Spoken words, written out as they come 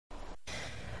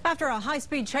After a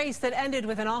high-speed chase that ended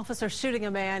with an officer shooting a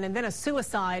man and then a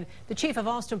suicide, the chief of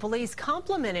Austin Police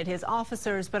complimented his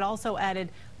officers but also added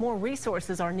more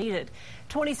resources are needed.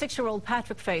 26-year-old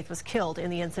Patrick Faith was killed in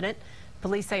the incident.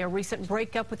 Police say a recent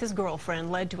breakup with his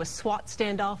girlfriend led to a SWAT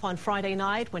standoff on Friday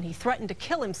night when he threatened to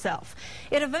kill himself.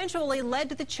 It eventually led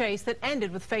to the chase that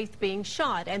ended with Faith being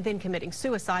shot and then committing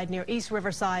suicide near East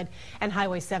Riverside and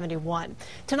Highway 71.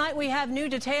 Tonight we have new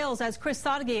details as Chris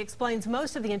Sadeghi explains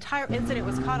most of the entire incident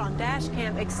was caught on dash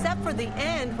cam except for the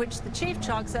end, which the chief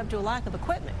chalks up to a lack of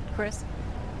equipment. Chris?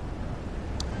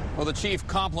 Well, the chief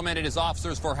complimented his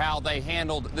officers for how they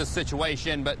handled this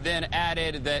situation, but then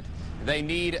added that they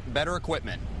need better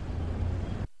equipment.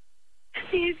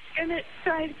 He's gonna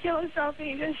try to kill himself and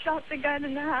he just shot the gun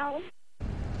in the house.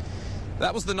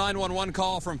 That was the 911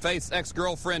 call from Faith's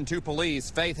ex-girlfriend to police.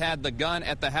 Faith had the gun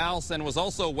at the house and was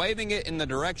also waving it in the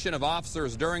direction of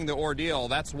officers during the ordeal.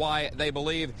 That's why they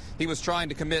believe he was trying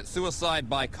to commit suicide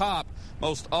by cop.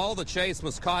 Most all the chase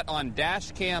was caught on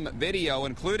dash cam video,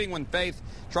 including when Faith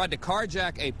tried to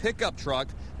carjack a pickup truck,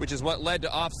 which is what led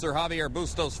to Officer Javier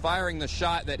Bustos firing the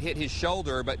shot that hit his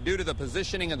shoulder. But due to the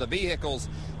positioning of the vehicles,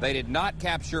 they did not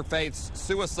capture Faith's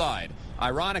suicide.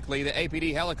 Ironically, the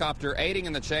APD helicopter aiding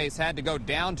in the chase had to go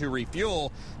down to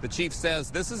refuel. The chief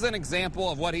says this is an example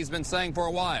of what he's been saying for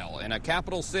a while. In a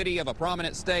capital city of a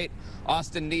prominent state,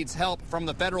 Austin needs help from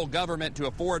the federal government to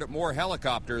afford more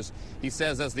helicopters. He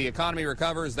says as the economy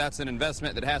recovers, that's an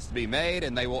investment that has to be made,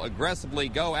 and they will aggressively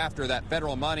go after that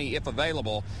federal money if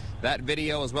available. That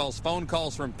video, as well as phone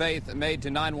calls from Faith made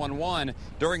to 911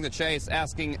 during the chase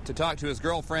asking to talk to his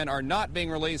girlfriend, are not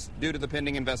being released due to the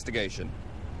pending investigation.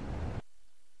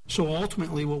 So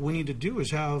ultimately what we need to do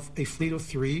is have a fleet of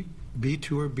 3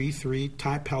 B-2 or B-3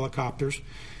 type helicopters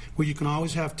where you can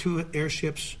always have 2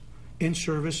 airships in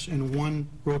service and 1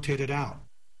 rotated out.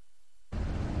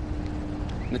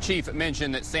 The chief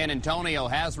mentioned that San Antonio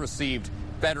has received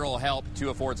federal help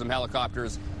to afford some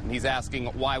helicopters, and he's asking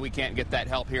why we can't get that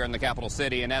help here in the capital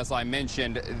city. And as I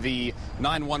mentioned, the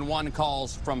 911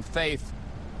 calls from Faith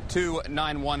to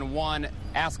 911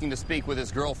 asking to speak with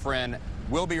his girlfriend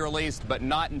will be released, but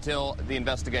not until the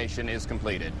investigation is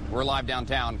completed. We're live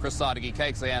downtown. Chris Sadeghi,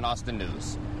 KXAN Austin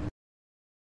News.